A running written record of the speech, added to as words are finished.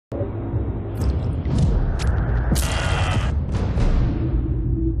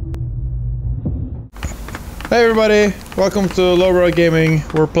Hey everybody, welcome to Lowbrow Gaming.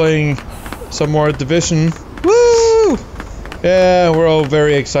 We're playing some more Division. Woo! Yeah, we're all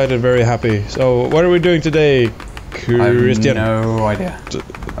very excited, very happy. So, what are we doing today, Christian? I have no idea.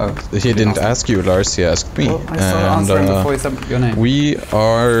 He didn't ask you, Lars, he asked me. Well, I started answering before he said your name. We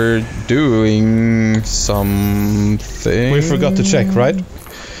are doing something... We forgot to check, right?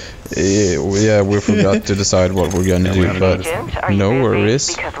 Yeah, we forgot to decide what we're gonna do, but no worries.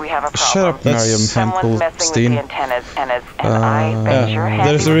 Shut up, Mariam Hempelstein.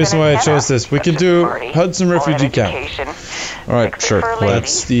 There's the reason why I chose this. We can do Hudson Refugee Camp. Alright, sure.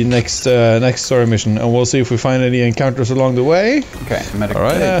 That's the next story mission, and we'll see if we find any encounters along the way. Okay, medical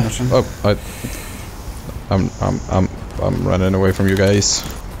mission. Oh, I'm running away from you guys.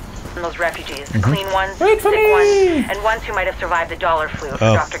 Those refugees, clean ones, sick ones, and ones who might have survived the dollar flu for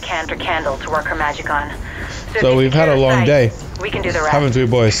Dr. Cantor Candle to work her magic on. So we've had a long day. We can do the rest. Haven't we,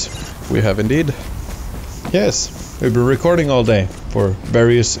 boys? We have indeed. Yes, we've been recording all day for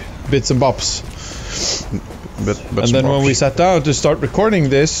various bits and bops. And then when we sat down to start recording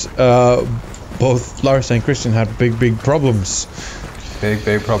this, both Lars and Christian had big problems.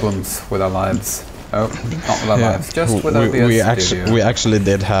 Big problems with our lives. Oh, not with our lives, just with our we actually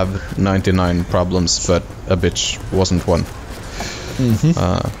did have 99 problems, but a bitch wasn't one.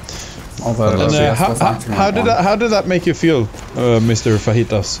 How did that make you feel, Mr.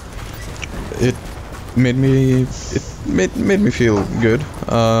 Fajitas? It made me feel good.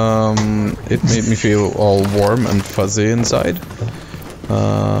 It made me feel all warm and fuzzy inside.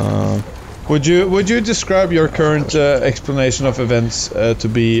 Would you describe your current explanation of events to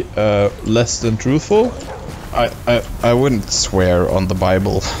be less than truthful? I wouldn't swear on the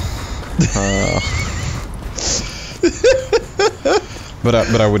Bible.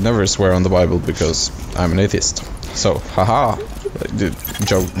 But I would never swear on the Bible because I'm an atheist. So, haha.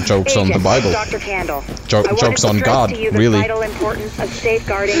 Jokes on the Bible. Dr. Candle. Jokes on God, really. Vital importance of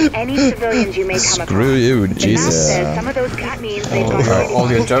safeguarding any civilians you may come Screw you, Jesus. Says some of those cat means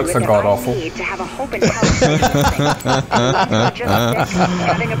all your jokes are god awful. To have a hope and health.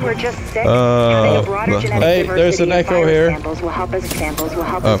 Hey, there's an echo here. Samples will help us.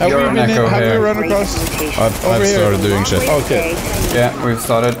 Have we run across? I've started doing shit. Okay. Yeah, we've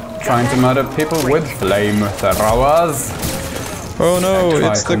started trying to murder people with flamethrowers. Oh no,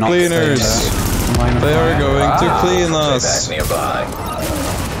 it's the cleaners! They are going to clean us!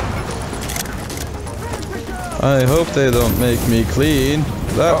 I hope they don't make me clean.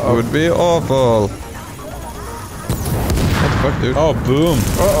 That would be awful. What the fuck, dude? Oh, boom.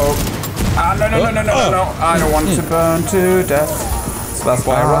 Ah, no. I don't want to burn to death. So that's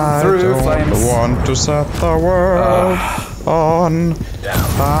why I run through flames. I want to set the world on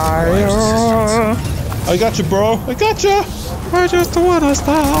fire. I got you, bro. I got you. I just wanna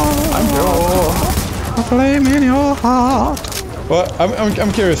start a flame in your heart. Well,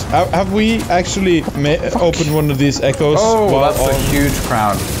 I'm curious. Have we actually opened one of these echoes? Oh, that's a huge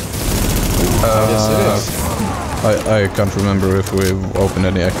crowd. Yes, it is. I can't remember if we've opened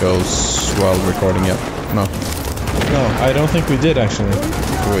any echoes while recording yet. No. No, I don't think we did actually.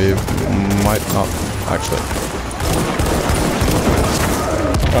 We might not, actually.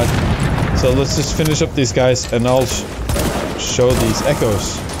 Right. So let's just finish up these guys, and I'll show these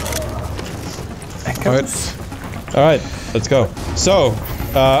echoes. Alright, let's go. So,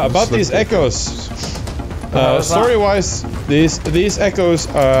 about these echoes. Story-wise, these echoes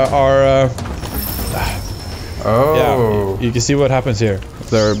are... yeah, you can see what happens here.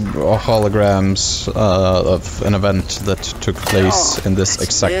 They're holograms of an event that took place in this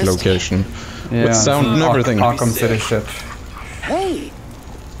exact location. Yeah, with sound and everything. Arkham City shit. Hey!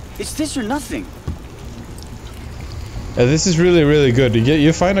 It's this or nothing. This is really good.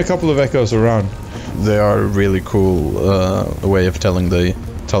 You find a couple of echoes around. They are a really cool way of telling the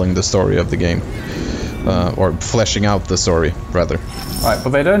story of the game, or fleshing out the story rather. Right, but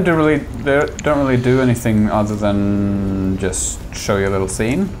they don't really do anything other than just show you a little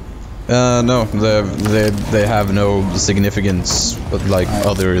scene. No, they have no significance, but like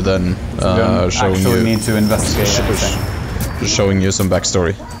other than showing you. Need to investigate showing you some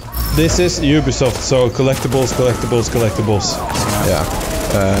backstory. This is Ubisoft, so collectibles. Yeah,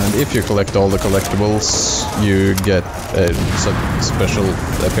 and if you collect all the collectibles, you get some special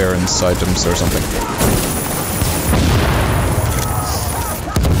appearance items or something.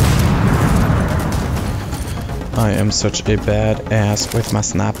 I am such a badass with my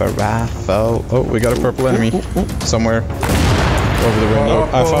sniper rifle. Oh, we got a purple enemy somewhere over the window.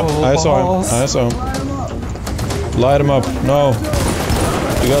 I saw him. Light him up. No.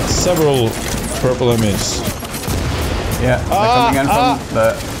 We got several purple enemies. Yeah, they're coming in from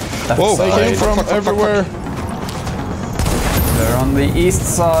the left Whoa, side. they came from everywhere. on the east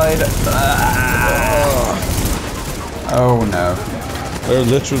side. Oh no. They're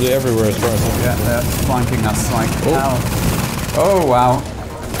literally everywhere as far as I can. Yeah, they're flanking us like hell. Oh wow.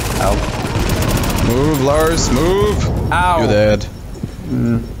 Help. Move, Lars, move! Ow! You're dead.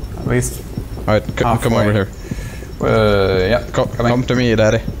 At least. Alright, come over here. Yeah, come to me,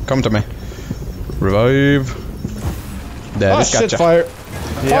 Daddy. Come to me. Revive. Daddy's shit, gotcha. fire!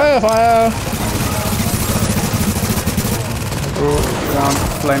 Yeah. Fire! Oh, down,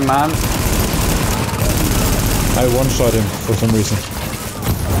 flame man. I one-shot him for some reason.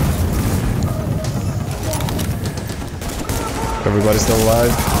 Everybody still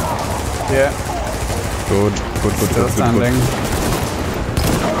alive? Yeah. Good. Still standing.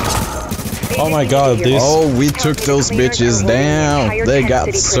 Oh my god, these... Oh, we took those bitches down. They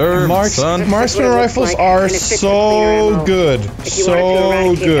got served, son. Marksman rifles are so good.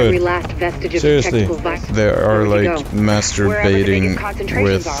 So good. Seriously. They are like masturbating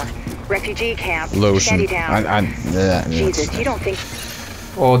with refugee camp. lotion. Jesus, you don't think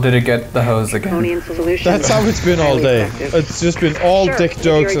Or did it get the hose again? That's how it's been all day. It's just been all dick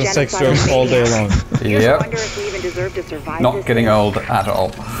jokes and sex jokes all day long. Yep. Not getting old at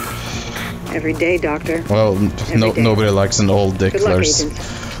all. Every day, Doctor. Well, nobody likes an old dick, Lars.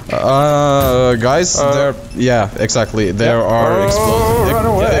 Guys, there. Yeah, exactly. There are run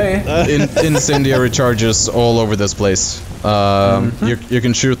away. incendiary charges all over this place. You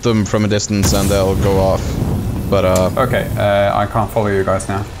can shoot them from a distance and they'll go off. But okay, I can't follow you guys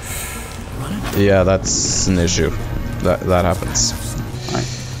now. Yeah, that's an issue. That happens. Right.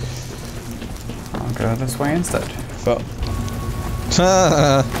 I'll go this way instead.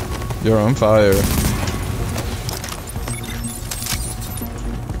 You're on fire.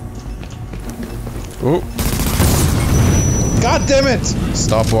 Ooh. God damn it!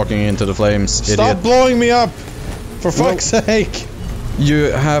 Stop walking into the flames, idiot. Stop blowing me up! For fuck's sake!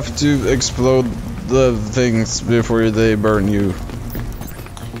 You have to explode the things before they burn you.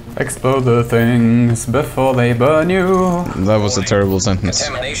 Explode the things before they burn you. That was a terrible sentence.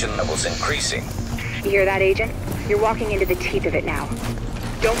 Contamination levels increasing. You hear that, Agent? You're walking into the teeth of it now.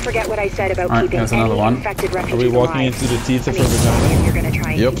 Don't forget what I said about Alright, keeping there's any another one. infected Are refugees we walking alive. into the teeth of her I vagina? mean, you're gonna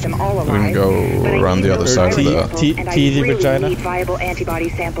try and Yep. keep them all We alive. can go but I around need the other those side of the... viruses, and I teethy really vagina? need viable antibody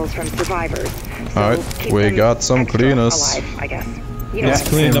samples from survivors. So Alright, keep we them got some extra cleaners. alive, I guess. You know Let's what?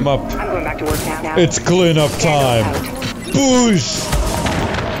 clean them up. I'm going back to work now. It's clean up time! Boosh!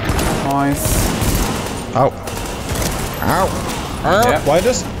 Nice. Ow. Ow. Ow. Yep.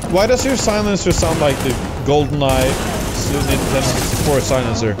 Why does your silencer sound like the GoldenEye Nintendo 64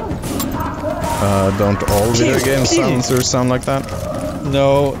 silencer? Don't all video game silencers sound like that?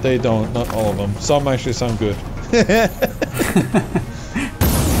 No, they don't. Not all of them. Some actually sound good.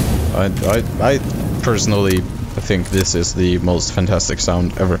 I personally think this is the most fantastic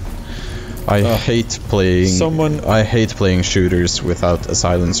sound ever. I hate playing shooters without a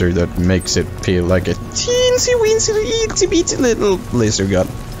silencer that makes it feel like a teensy weensy itsy bitsy little laser gun.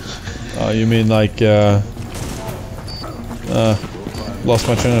 You mean like lost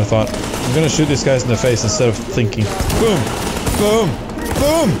my train of thought. I'm gonna shoot these guys in the face instead of thinking. Boom! Boom!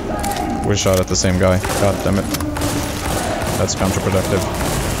 Boom! We shot at the same guy. God damn it. That's counterproductive.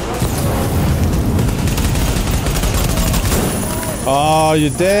 Oh,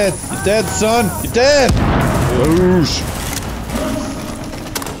 you're dead! You're dead, son! You're dead! Whoosh!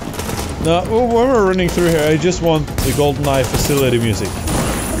 No, when we're running through here, I just want the GoldenEye facility music.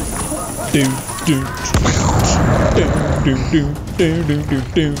 Do do do do do do do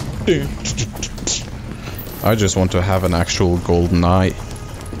do do. I just want to have an actual golden eye.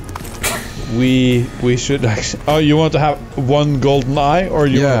 We should actually. Oh, you want to have one GoldenEye, or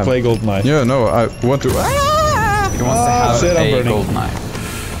you want to play GoldenEye? Yeah, no, I want to. He wants to have shit, I'm a burning. golden eye.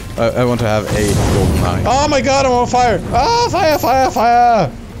 I want to have a golden eye. Oh my god, I'm on fire! Ah, fire, fire, fire!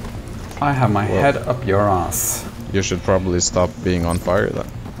 I have my head up your ass. You should probably stop being on fire then.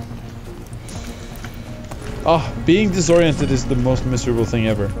 Oh, being disoriented is the most miserable thing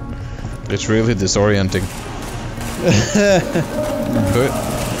ever. It's really disorienting.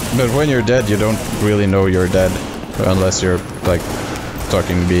 But when you're dead, you don't really know you're dead. Unless you're, like,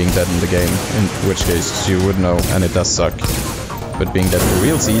 talking being dead in the game. In which case, you would know, and it does suck. But being dead for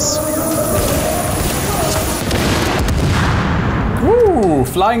realsies... Ooh,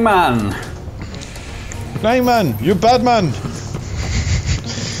 flying man! Flying man, you bad man!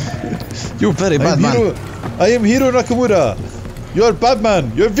 You very bad man! I am Hiro Nakamura! You're bad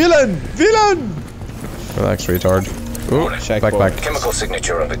man! You're villain! Villain! Relax, retard. Ooh, back. Chemical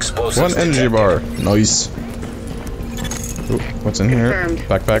signature of explosives. One energy detected. bar. Nice. Ooh, what's in here? Confirmed.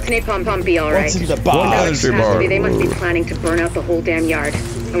 Backpack. Napalm Pumpy, all right. What's in the box? They must be planning to burn out the whole damn yard.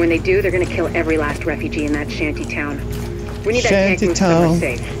 And when they do, they're gonna kill every last refugee in that shanty town. We need that tank moved somewhere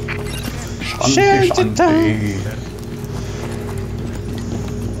safe. Shanty town.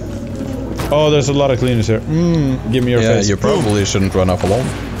 Oh, there's a lot of cleaners here. Give me your face. Yeah, you probably shouldn't run off alone.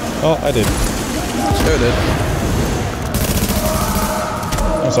 Oh, I did. You did.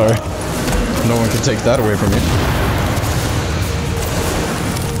 I'm sorry. No one can take that away from you.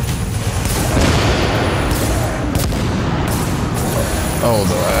 Oh,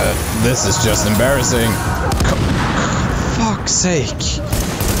 this is just embarrassing. Fuck's sake.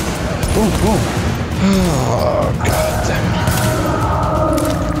 Oh, god damn.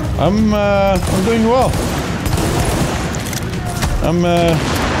 I'm doing well. I'm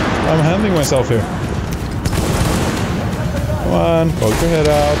handling myself here. Come on, poke your head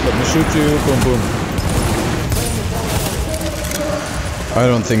out, let me shoot you, boom boom. I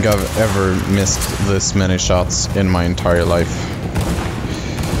don't think I've ever missed this many shots in my entire life.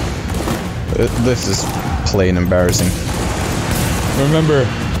 This is plain embarrassing. Remember,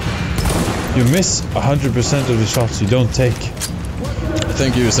 you miss 100% of the shots you don't take.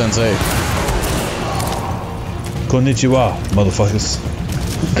 Thank you, Sensei. Konnichiwa, motherfuckers.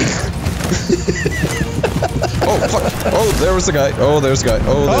 Oh, fuck. Oh, there was a guy. Oh, there's a guy.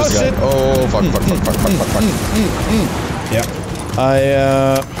 Oh, there's a guy. Shit. Oh, fuck. Yeah.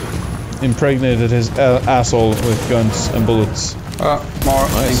 I impregnated his asshole with guns and bullets. More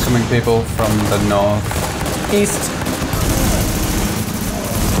incoming people from the north-east.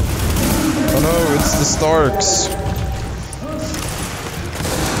 Oh no, it's the Starks.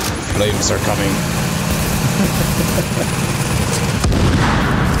 Flames are coming.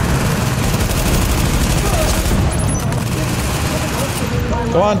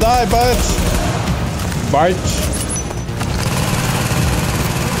 Come on, die, Bite! Bite!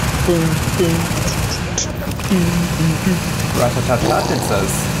 Boom, boom. Rat-a-tat-tat, it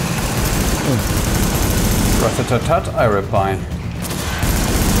says. Rat-a-tat-tat, I reply.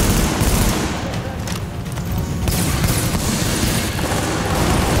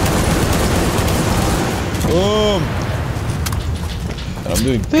 Boom! I'm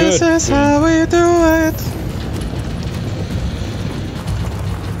doing good. This is how we do it.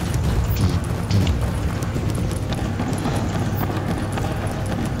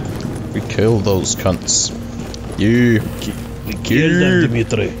 We kill those cunts. You. We killed them,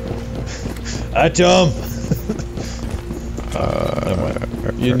 Dimitri. Atom!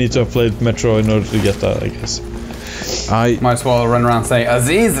 You need to have played Metro in order to get that, I guess. I might as well run around and say,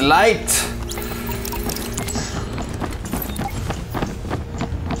 Aziz, light!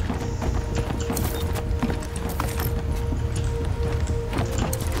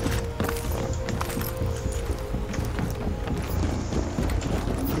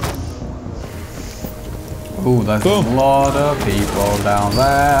 Ooh, there's a lot of people down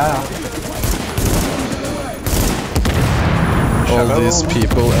there. All these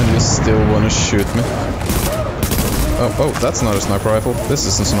people and you still want to shoot me? Oh, that's not a sniper rifle. This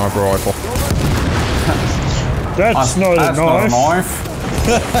is a sniper rifle. That's not a knife.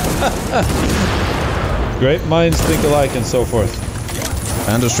 Great minds think alike and so forth.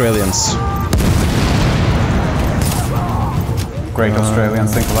 And Australians. Great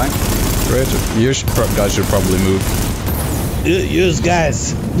Australians think alike. Great. You guys should probably move. Use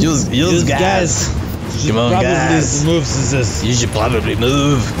guys. Use guys. Come on, guys. You should probably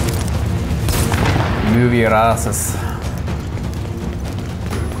move. Move your asses.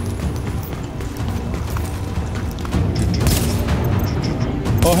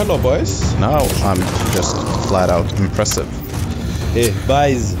 Oh, hello, boys. Now I'm just flat out impressive. Hey,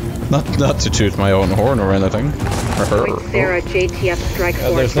 boys. Not to toot my own horn or anything. Sarah, JTF strike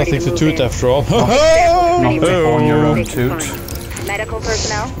force. There's nothing to toot after all. Not on your own toot. Medical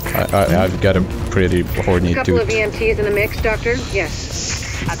personnel? I've got a pretty horny A couple toot. of EMTs in the mix, Doctor?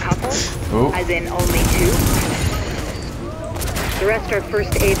 Yes. A couple? Ooh. As in only two? The rest are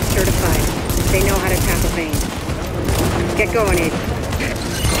first aid certified. They know how to tackle veins. Get going, Aid.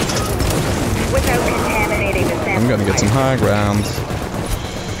 Without contaminating the sample. I'm gonna get some high ground.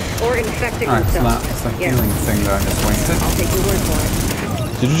 Or infecting Alright, so themselves. that's the healing thing that I just wasted. I'll take your word for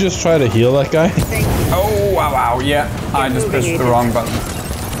it. Did you just try to heal that guy? Thank you. Oh, wow, yeah. I just moving, pushed the Agent. wrong button.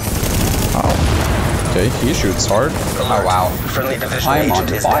 Oh. Okay, he shoots hard. Oh, wow. Friendly division I'm on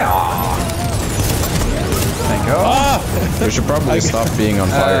agent is fire. Thank you. We should probably stop being on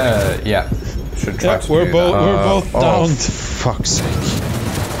fire. Yeah. Should try to we're do both that. we're both Oh, down. fuck's sake.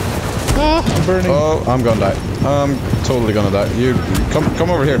 I'm burning. Oh, I'm gonna die. I'm totally gonna die. You come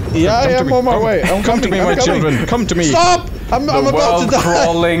over here. Yeah, Come to I'm me. on my Come- way. I'm come to coming, me, I'm my coming. children. Come to me. Stop! I'm about to die.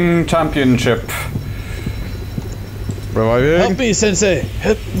 Crawling championship. Reviving. Help me, Sensei.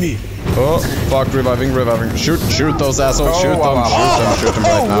 Help me. Oh, fuck, reviving. Shoot those assholes. Oh, shoot them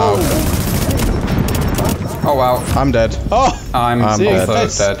right now. Oh wow. I'm dead. Oh, I'm also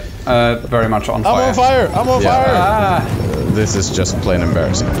dead. Very much on fire. I'm on fire. Ah. This is just plain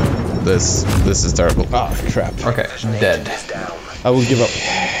embarrassing. This is terrible. Oh, crap. Okay, dead. I will give up.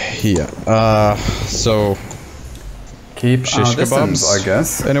 Yeah. So... Keep shish distance, kebabs, I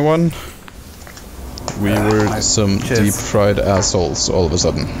guess. Anyone? We were some deep-fried assholes all of a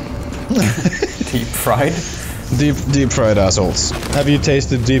sudden. Deep-fried? Deep-fried assholes. Have you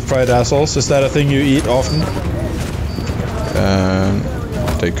tasted deep-fried assholes? Is that a thing you eat often?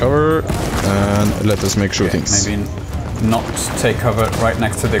 Take cover and let us make shootings. Maybe not take cover right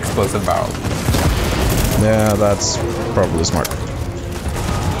next to the explosive barrel. Yeah, that's probably smart.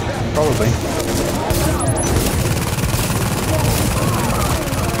 Probably.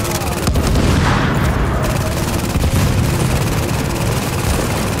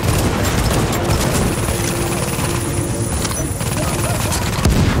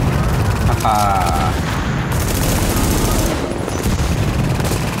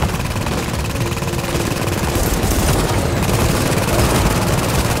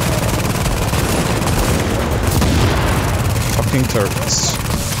 Fucking turrets.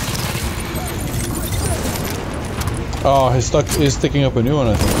 Oh, he's sticking up a new one,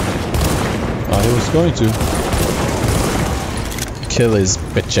 I think. Oh, he was going to. Kill his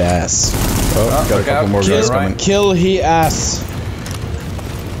bitch ass. Oh, got a couple more guys coming. Kill he ass.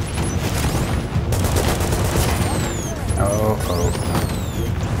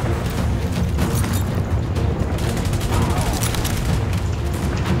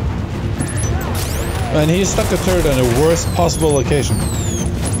 And he stuck a turret in the worst possible location.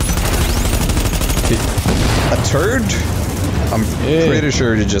 A turd? I'm pretty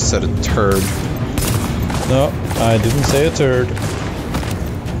sure you just said a turd. No, I didn't say a turd.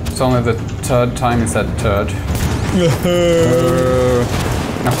 It's only the third time he said turd. I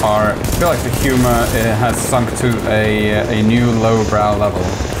feel like the humor has sunk to a new lowbrow level.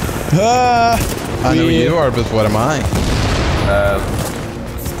 I know you are, but what am I?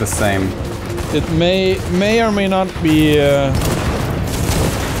 It's the same. It may or may not be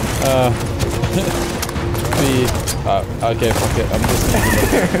okay, fuck it. I'm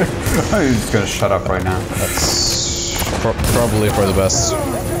just I'm just gonna shut up right now. That's probably for the best.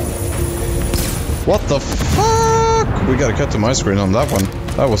 What the fuck? We gotta cut to my screen on that one.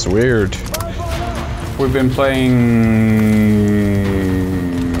 That was weird. We've been playing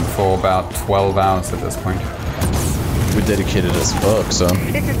for about 12 hours at this point. We dedicated as fuck, so.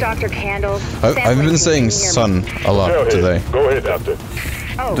 This is Dr. Candle. I've been saying son a lot today. Go ahead, Doctor.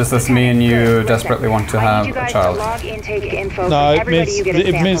 Does this mean you desperately want to have a child? No, it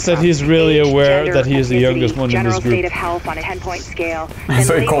means that he's really aware that he is the youngest one in this group.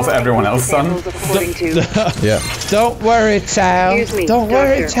 So he calls everyone else son? Yeah. Don't worry, child. Don't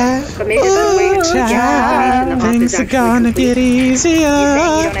worry, child. Oh, child, things are gonna get easier.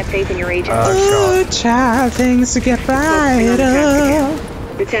 Oh, child, things will get brighter.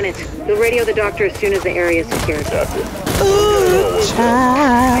 Lieutenant, you'll radio the doctor as soon as the area is secured. Oh,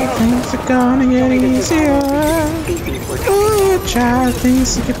 child, things are gonna get easier. Oh, child,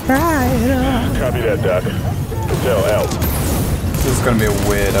 things will get brighter. Copy that, Doc. Tell out. This is gonna be a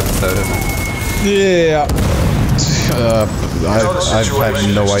weird episode, isn't it? Yeah. I've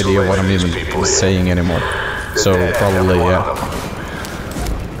had no idea what I'm even saying anymore. So probably, yeah.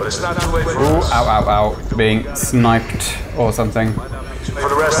 But it's not too late for Ooh, ow. Being sniped or something.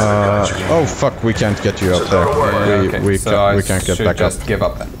 Oh fuck, we can't get you up there. We can't get back up. Just give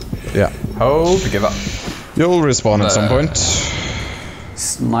up then. Yeah. Hope give up. You'll respawn at some point.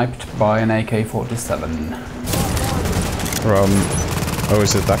 Sniped by an AK-47. From... Oh,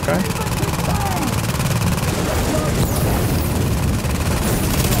 is it that guy?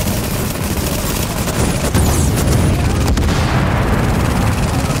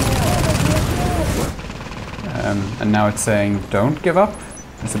 And now it's saying, don't give up?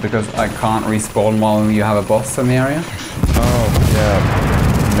 Is it because I can't respawn while you have a boss in the area? Oh, yeah.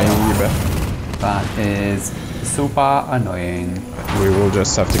 Maybe. That is super annoying. We will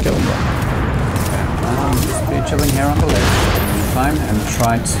just have to kill him then. Okay, I'll just be chilling here on the ledge for the meantime and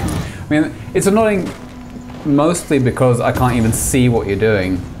try to... I mean, it's annoying mostly because I can't even see what you're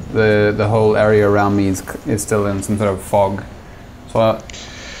doing. The whole area around me is still in some sort of fog. So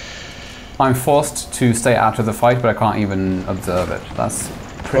I'm forced to stay out of the fight, but I can't even observe it. That's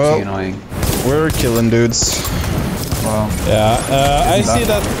pretty annoying. We're killing dudes. Well, yeah, I see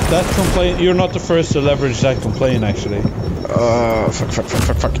that complaint. You're not the first to leverage that complaint, actually.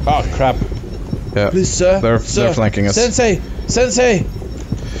 Fuck. Oh, crap. Yeah. Please, sir. They're flanking us. Sensei!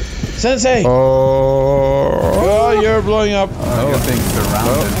 Oh, you're blowing up. you're being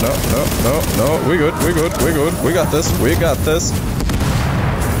surrounded. No. We good. We got this.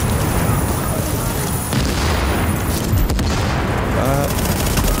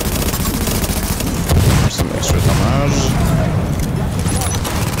 Some extra damage.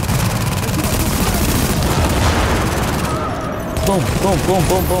 Boom.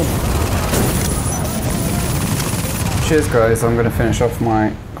 Cheers, guys. I'm gonna finish off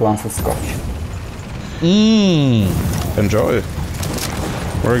my glass of scotch. Enjoy.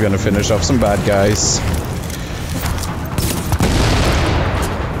 We're gonna finish off some bad guys.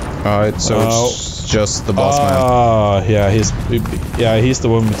 Alright, so it's just the boss man. Oh, yeah, he's the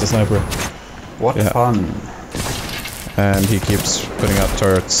one with the sniper. What fun. And he keeps putting up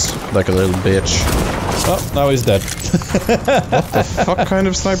turrets like a little bitch. Oh, now he's dead. What the fuck kind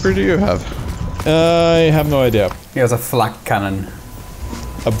of sniper do you have? I have no idea. He has a flak cannon.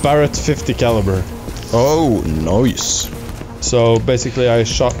 A Barrett 50 caliber. Oh, nice. So basically, I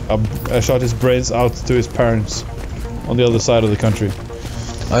shot his brains out to his parents on the other side of the country.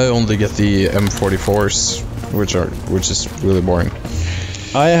 I only get the M44s, which is really boring.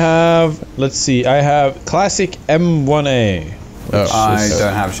 I have, let's see, I have classic M1A. I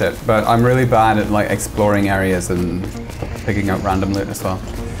don't have shit, but I'm really bad at like exploring areas and picking up random loot as well.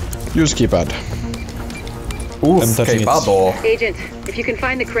 You just keep at. Ooh, I'm touching it. Agent, if you can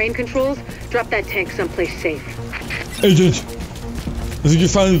find the crane controls, drop that tank someplace safe. Agent, I think you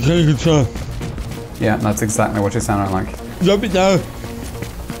found the crane control. Yeah, that's exactly what you sound like. Drop it down.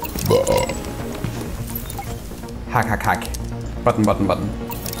 Hack. Button.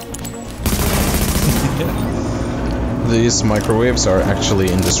 These microwaves are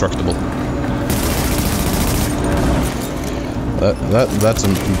actually indestructible. That's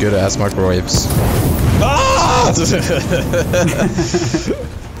some good ass microwaves. Ah!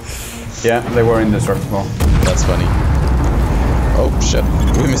 Yeah, they were indestructible. That's funny. Oh shit,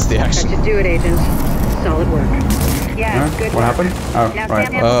 we missed the action. That should do it, Agent. Solid work. Yeah, good What work. happened? Oh, Now, right.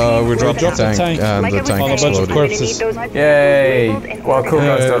 Sam, We dropped the tank and Like the I was tank saying, On a bunch of exploded. corpses. you're gonna need those Yay! labeled and Well, cool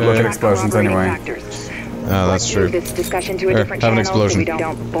guys don't look at track explosions corroborating anyway. factors. Ah, that's Let's true. move this discussion to a Here, different have an channel so explosion. we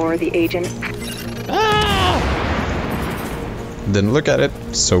don't bore the agent. Didn't look at it.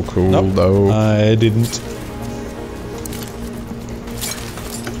 So cool Nope. though. I didn't.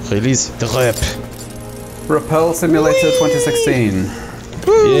 Release the rep. Rappel Simulator 2016.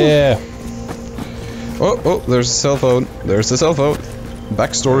 Yeah. Oh, there's a cell phone.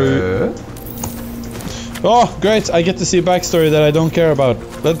 Backstory. Oh, great! I get to see a backstory that I don't care about.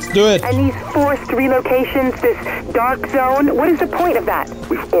 Let's do it. And these forced relocations, this dark zone, what is the point of that?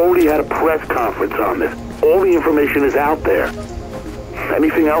 We've already had a press conference on this. All the information is out there.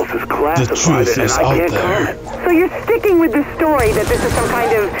 Anything else is classified, truth and is I out can't there. comment. So you're sticking with the story that this is some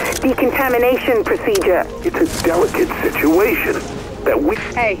kind of decontamination procedure. It's a delicate situation that we...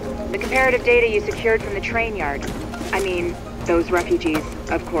 Hey, the comparative data you secured from the train yard. I mean, those refugees,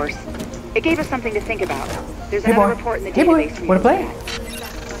 of course. It gave us something to think about. There's Hey another boy. report in the Hey boy. database. Wanna play?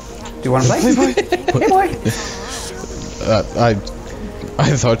 Do you wanna play? Hey boy. Hey boy.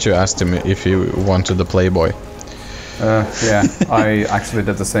 I thought you asked him if he wanted the Playboy. Yeah, I actually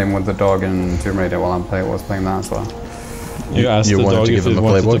did the same with the dog in Tomb Raider while I was playing that as well. You asked You the wanted dog to if give him it a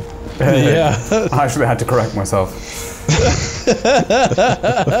wanted Playboy? to- Yeah. I actually had to correct myself.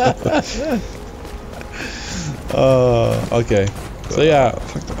 Okay. So yeah.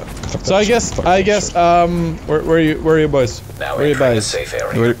 So I guess where are you boys? Now Where are you entering a guys? safe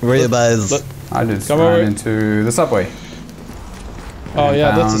area. Where you guys? I just Come ran over. into the subway. Oh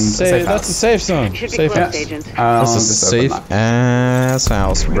yeah, that's a Found safe. That's a safe zone. Should be Safe close, house. Agent. That's a safe ass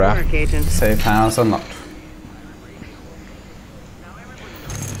house, Good bruh. work, Agent. Safe house unlocked.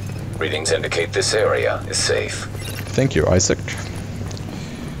 Readings indicate this area is safe. Thank you, Isaac.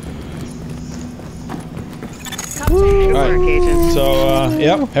 Good work, Agent. So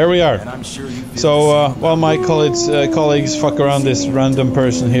yep, here we are. So while my colleagues fuck around this random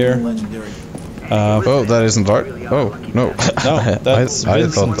person here. Oh, that isn't art. Oh no, that's I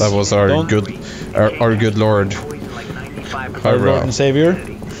Vincent. thought that was our Don't- good Lord. Our Lord and Savior.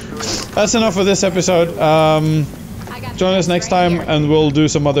 That's enough for this episode. Join us next time and we'll do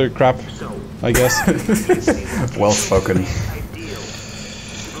some other crap, I guess. Well spoken.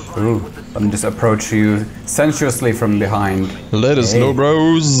 Ooh, let me just approach you sensuously from behind. Let us know,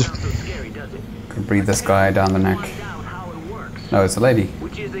 bros. Could breathe this guy down the neck. No, it's a lady.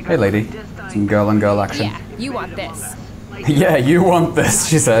 Hey, lady. Some girl on girl action. You want this. Yeah, you want this,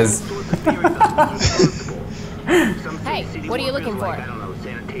 she says. Hey, what are you looking for?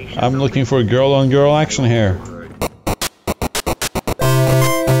 I'm looking for girl-on-girl action here.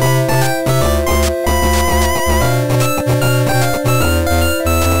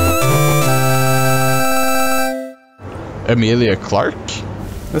 Amelia Clark?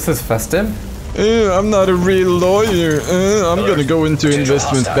 This is festive. I'm not a real lawyer. I'm gonna go into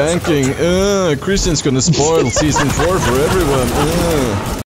investment banking. Christian's gonna spoil season 4 for everyone.